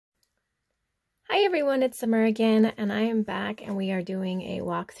Hi everyone, it's Summer again, and I am back and we are doing a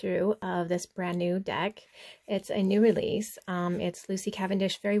walkthrough of this brand new deck. It's a new release. It's Lucy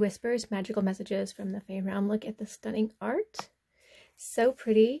Cavendish Faery Whispers, Magical Messages from the Fae Realm. Look at the stunning art. So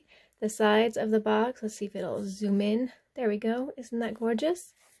pretty. The sides of the box, let's see if it'll zoom in. There we go. Isn't that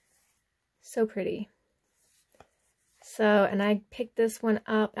gorgeous? So pretty. So, and I picked this one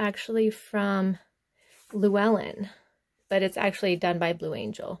up actually from Llewellyn. But it's actually done by Blue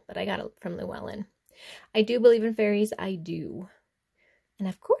Angel, but I got it from Llewellyn. I do believe in fairies, I do. And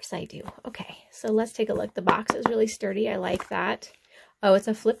of course I do. Okay, so let's take a look. The box is really sturdy, I like that. Oh, it's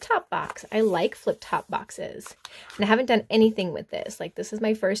a flip-top box. I like flip-top boxes. And I haven't done anything with this. Like, this is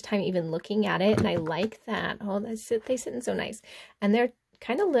my first time even looking at it, and I like that. Oh, they sit in so nice. And they're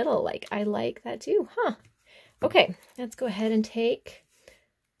kind of little, like, I like that too, huh? Okay, let's go ahead and take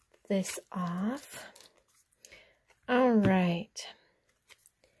this off. All right.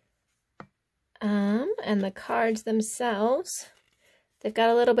 And the cards themselves, they've got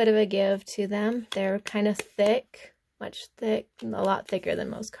a little bit of a give to them. They're kind of thick, a lot thicker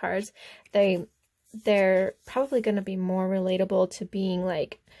than most cards. They're probably going to be more relatable to being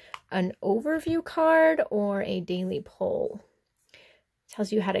like an overview card or a daily poll.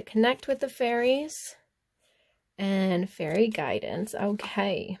 Tells you how to connect with the fairies and fairy guidance.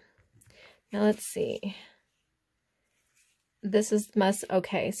 Okay. Now let's see. This is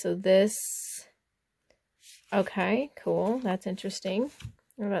okay, so this, okay, cool, that's interesting.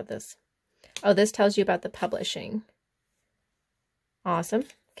 What about this? Oh, this tells you about the publishing. Awesome,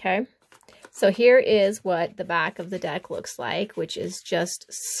 okay. So here is what the back of the deck looks like, which is just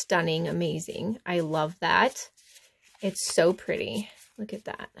stunning, amazing. I love that. It's so pretty. Look at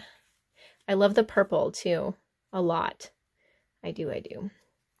that. I love the purple too, a lot. I do.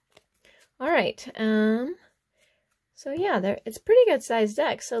 All right, so yeah, it's a pretty good sized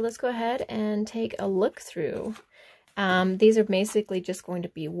deck. So let's go ahead and take a look through. These are basically just going to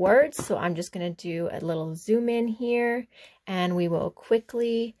be words. So I'm just going to do a little zoom in here and we will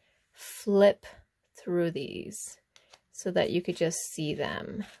quickly flip through these so that you could just see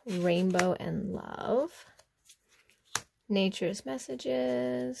them. Rainbow and love. Nature's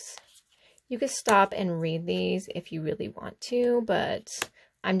messages. You could stop and read these if you really want to, but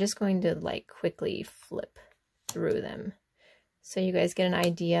I'm just going to like quickly flip through them so you guys get an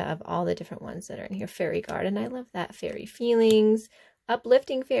idea of all the different ones that are in here. Fairy garden, I love that. Fairy feelings,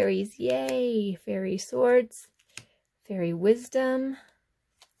 uplifting fairies, yay. Fairy swords, fairy wisdom,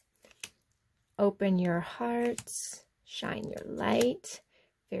 open your hearts, shine your light,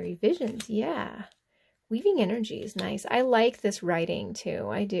 fairy visions, yeah. Weaving energy is nice. I like this writing too,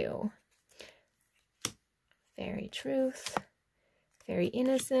 I do. Fairy truth, fairy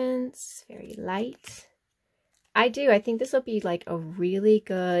innocence, fairy light. I think this will be like a really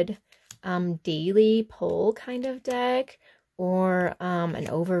good daily poll kind of deck, or an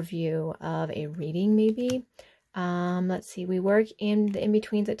overview of a reading maybe. Let's see, we work in the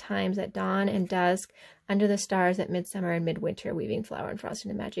in-betweens at times, at dawn and dusk, under the stars, at midsummer and midwinter, weaving flower and frost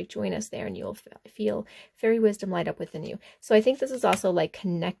into magic. Join us there and you'll feel fairy wisdom light up within you. So I think this is also like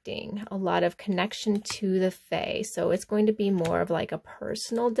connecting, a lot of connection to the fae. So it's going to be more of like a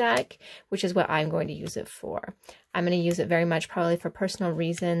personal deck, which is what I'm going to use it for. I'm going to use it very much probably for personal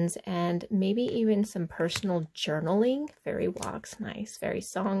reasons and maybe even some personal journaling. Fairy walks, nice. Fairy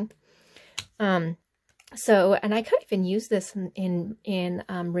song. So, and I could even use this in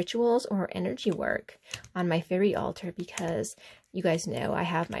rituals or energy work on my fairy altar, because you guys know I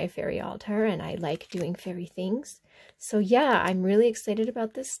have my fairy altar and I like doing fairy things. So yeah, I'm really excited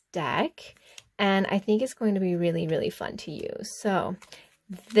about this deck and I think it's going to be really, really fun to use. So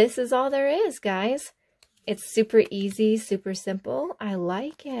this is all there is, guys. It's super easy, super simple. I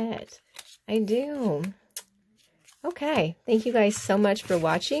like it. I do. Okay, thank you guys so much for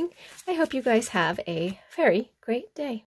watching. I hope you guys have a very great day.